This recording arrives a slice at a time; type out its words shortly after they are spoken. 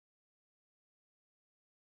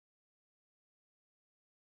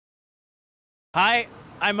Hi,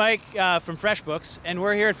 I'm Mike from FreshBooks, and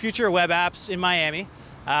we're here at Future Web Apps in Miami.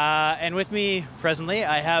 And with me presently,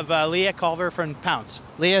 I have Leah Culver from Pownce.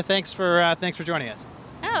 Leah, thanks for joining us.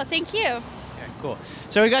 Oh, thank you. Okay, cool.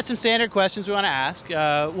 So we got some standard questions we want to ask.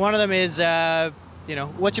 One of them is,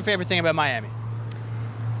 what's your favorite thing about Miami?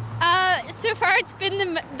 So far it's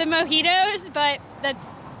been the mojitos, but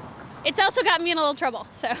it's also gotten me in a little trouble.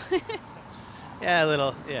 So.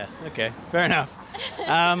 Yeah, okay, fair enough.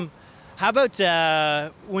 How about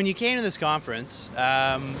when you came to this conference,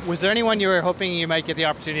 was there anyone you were hoping you might get the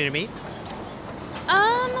opportunity to meet?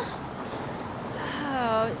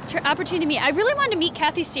 Opportunity to meet. I really wanted to meet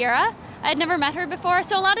Kathy Sierra. I had never met her before,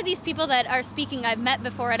 so a lot of these people that are speaking I've met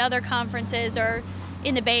before at other conferences or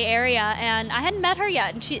in the Bay Area, and I hadn't met her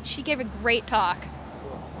yet, and she gave a great talk.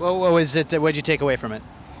 Well, what was it? What did you take away from it?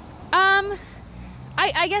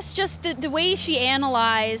 I guess just the way she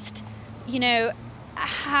analyzed,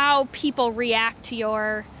 how people react to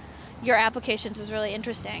your applications was really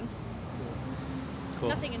interesting. Cool.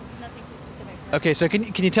 Nothing too specific. Okay, so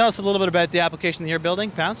can you tell us a little bit about the application that you're building,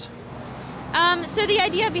 Pownce? So the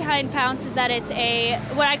idea behind Pownce is that it's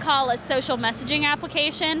what I call a social messaging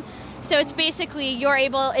application. So it's basically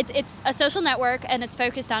it's a social network and it's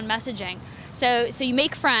focused on messaging. So you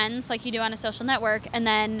make friends like you do on a social network, and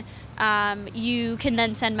then you can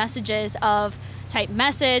then send messages of type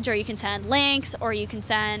message, or you can send links, or you can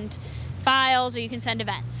send files, or you can send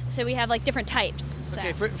events. So we have like different types. So.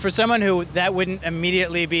 Okay, for someone who that wouldn't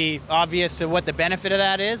immediately be obvious to what the benefit of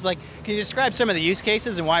that is, like, can you describe some of the use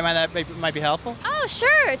cases and why that might be helpful? Oh,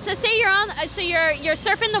 sure. So say you're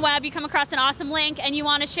surfing the web, you come across an awesome link, and you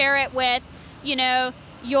want to share it with, your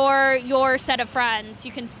set of friends.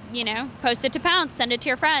 You can, post it to Pownce, send it to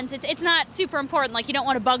your friends. It's not super important. Like, you don't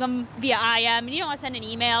want to bug them via IM, and you don't want to send an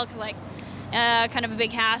email because kind of a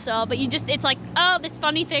big hassle, but it's like, oh, this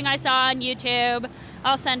funny thing I saw on YouTube,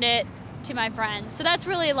 I'll send it to my friends. So that's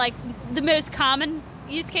really like the most common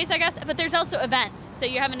use case, I guess. But there's also events. So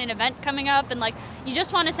you're having an event coming up, and like you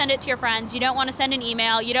just want to send it to your friends. You don't want to send an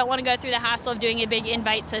email. You don't want to go through the hassle of doing a big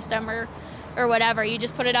invite system or whatever. You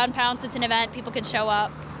just put it on Pownce. It's an event. People can show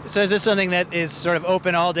up. So is this something that is sort of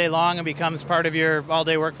open all day long and becomes part of your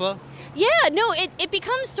all-day workflow? Yeah, no, it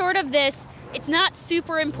becomes sort of this. It's not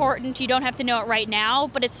super important, you don't have to know it right now,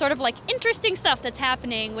 but it's sort of like interesting stuff that's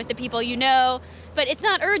happening with the people you know, but it's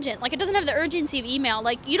not urgent. Like, it doesn't have the urgency of email.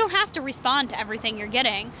 Like, you don't have to respond to everything you're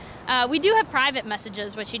getting. We do have private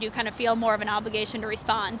messages, which you do kind of feel more of an obligation to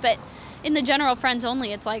respond, but in the general friends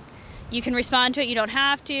only, it's like you can respond to it, you don't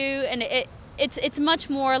have to, and it's much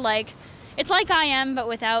more like, it's like IM, but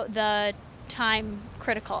without the time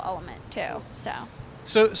critical element too,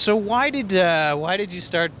 So why did you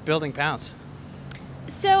start building Pownce?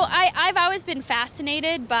 So I've always been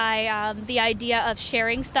fascinated by the idea of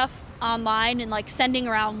sharing stuff online and like sending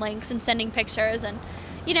around links and sending pictures, and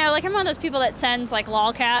like I'm one of those people that sends like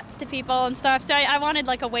lolcats to people and stuff. So I wanted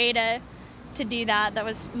like a way to do that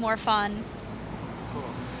was more fun. Cool.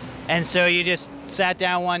 And so you just sat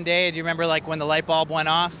down one day. Do you remember like when the light bulb went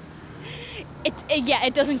off?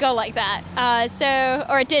 It doesn't go like that.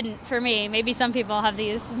 Or it didn't for me. Maybe some people have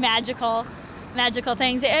these magical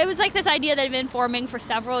things. It was like this idea that had been forming for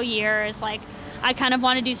several years. Like, I kind of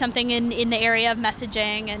want to do something in the area of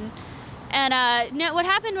messaging, and what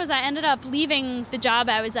happened was I ended up leaving the job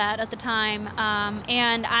I was at the time,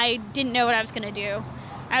 and I didn't know what I was going to do.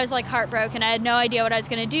 I was like heartbroken. I had no idea what I was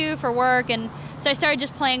going to do for work, and so I started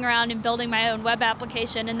just playing around and building my own web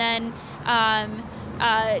application, and then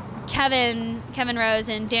Kevin Rose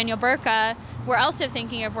and Daniel Burka were also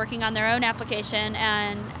thinking of working on their own application,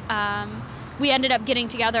 and we ended up getting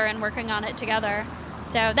together and working on it together.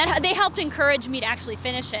 So they helped encourage me to actually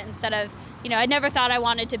finish it instead of, I never thought I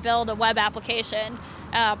wanted to build a web application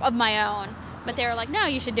of my own, but they were like, no,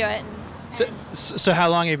 you should do it. So how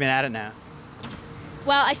long have you been at it now?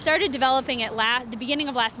 Well, I started developing it the beginning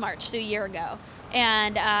of last March, so a year ago,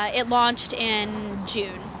 and it launched in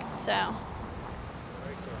June. So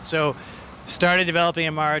started developing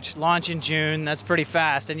in March, launch in June. That's pretty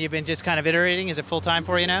fast. And you've been just kind of iterating. Is it full-time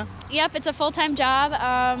for you now? Yep, it's a full-time job.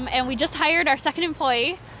 And we just hired our second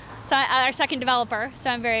employee, our second developer. So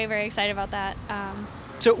I'm very, very excited about that.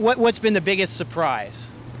 So what's been the biggest surprise?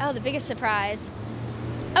 Oh, the biggest surprise.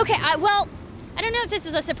 Okay, I don't know if this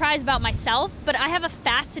is a surprise about myself, but I have a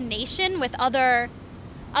fascination with other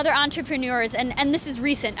entrepreneurs, and this is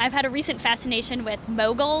recent. I've had a recent fascination with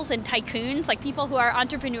moguls and tycoons, like people who are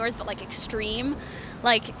entrepreneurs but like extreme.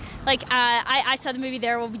 I saw the movie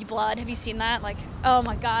There Will Be Blood. Have you seen that? Like, oh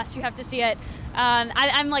my gosh, you have to see it.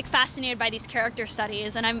 I'm like fascinated by these character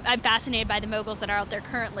studies, and I'm fascinated by the moguls that are out there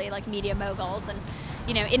currently, like media moguls,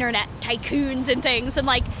 internet tycoons and things. And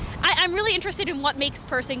like, I'm really interested in what makes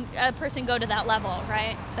a person go to that level,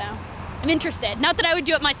 right? So I'm interested. Not that I would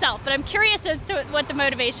do it myself, but I'm curious as to what the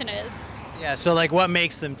motivation is. Yeah, so like what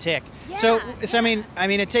makes them tick? Yeah, so yeah. I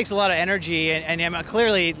mean, it takes a lot of energy, and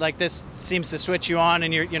clearly, like, this seems to switch you on,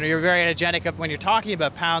 and you're very energetic when you're talking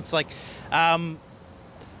about Pownce. Like,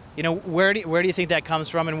 where do you think that comes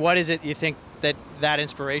from, and what is it you think that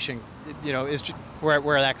inspiration, is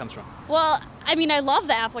where that comes from? Well, I mean, I love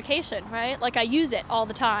the application, right? Like, I use it all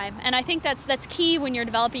the time, and I think that's key when you're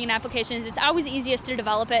developing an application. Is it's always easiest to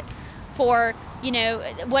develop it for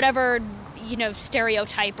whatever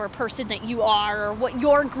stereotype or person that you are, or what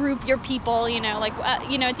your group, your people,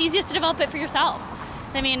 it's easiest to develop it for yourself.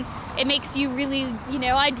 I mean, it makes you really,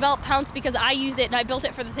 I developed Pownce because I use it and I built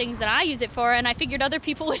it for the things that I use it for, and I figured other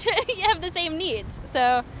people would have the same needs.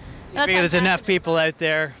 So I figure there's enough people out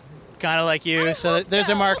there kind of like you, so there's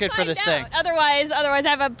a market for this thing. Otherwise I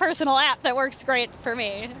have a personal app that works great for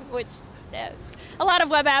me, which a lot of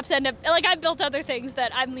web apps end up, like, I've built other things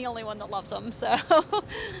that I'm the only one that loves them, so.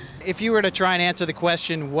 If you were to try and answer the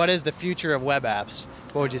question, what is the future of web apps,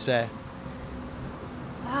 what would you say?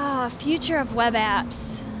 Future of web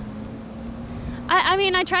apps. I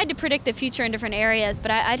mean, I tried to predict the future in different areas,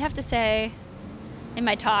 but I'd have to say, in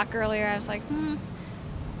my talk earlier, I was like,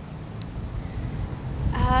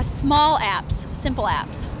 small apps, simple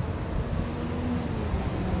apps.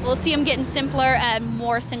 We'll see them getting simpler and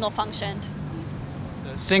more single-functioned.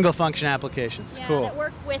 Single function applications, yeah, cool. That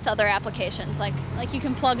work with other applications, like you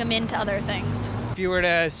can plug them into other things. If you were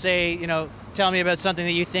to say, tell me about something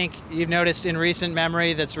that you think you've noticed in recent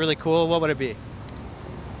memory that's really cool, what would it be?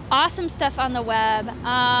 Awesome stuff on the web.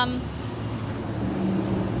 I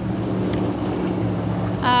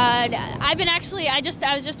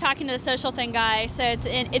was just talking to the Social Thing guy, so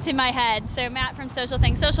it's in my head. So Matt from Social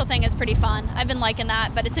Thing is pretty fun. I've been liking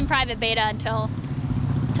that, but it's in private beta until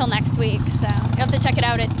next week, so you have to check it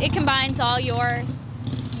out. It combines all your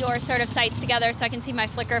sort of sites together, so I can see my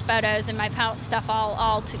Flickr photos and my Pownce stuff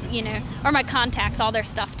or my contacts, all their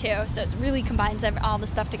stuff too. So it really combines all the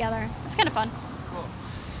stuff together. It's kind of fun.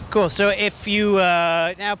 Cool. So if you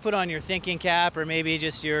now put on your thinking cap, or maybe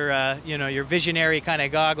just your your visionary kind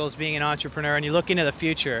of goggles, being an entrepreneur, and you look into the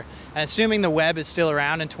future, and assuming the web is still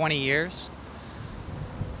around in 20 years,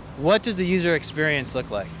 what does the user experience look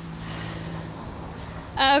like?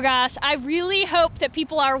 Oh gosh, I really hope that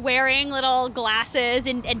people are wearing little glasses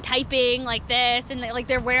and typing like this, and like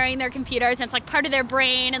they're wearing their computers, and it's like part of their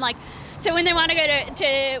brain, and like, so when they want to go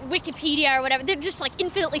to Wikipedia or whatever, they're just like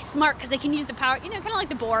infinitely smart because they can use the power, kind of like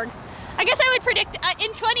the Borg. I guess I would predict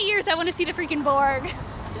in 20 years I want to see the freaking Borg.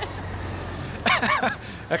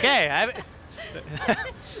 Okay.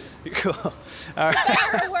 Cool. All right.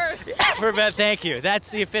 Better or worse? Thank you.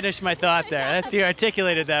 You finished my thought there. You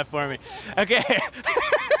articulated that for me. Okay.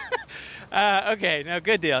 Okay. No,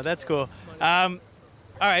 good deal. That's cool. All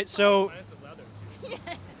right. So.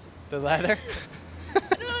 The leather.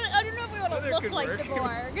 I don't know if we want to look like the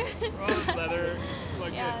Borg. Leather.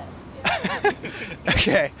 Yeah.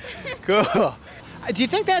 Okay. Cool. Do you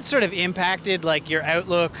think that sort of impacted like your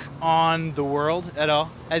outlook on the world at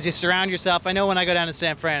all? As you surround yourself, I know when I go down to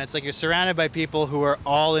San Fran, it's like you're surrounded by people who are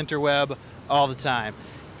all interweb all the time.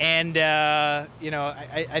 And, I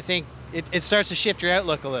think it starts to shift your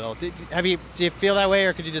outlook a little. Do you feel that way,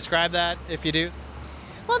 or could you describe that if you do?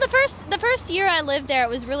 Well, the first year I lived there, it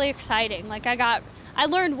was really exciting. Like, I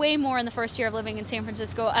learned way more in the first year of living in San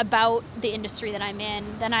Francisco about the industry that I'm in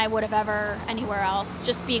than I would have ever anywhere else.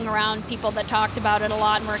 Just being around people that talked about it a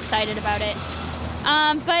lot and were excited about it.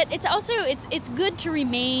 But it's also, it's good to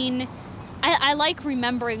remain, I like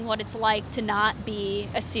remembering what it's like to not be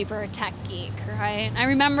a super tech geek, right? I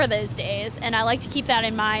remember those days, and I like to keep that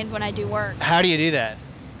in mind when I do work. How do you do that?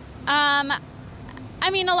 I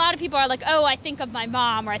mean, a lot of people are like, oh, I think of my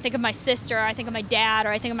mom, or I think of my sister, or I think of my dad, or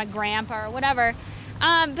I think of my grandpa, or whatever.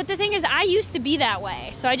 But the thing is, I used to be that way,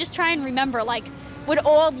 so I just try and remember, like, would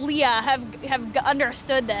old Leah have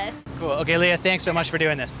understood this? Cool. Okay, Leah, thanks so much for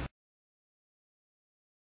doing this.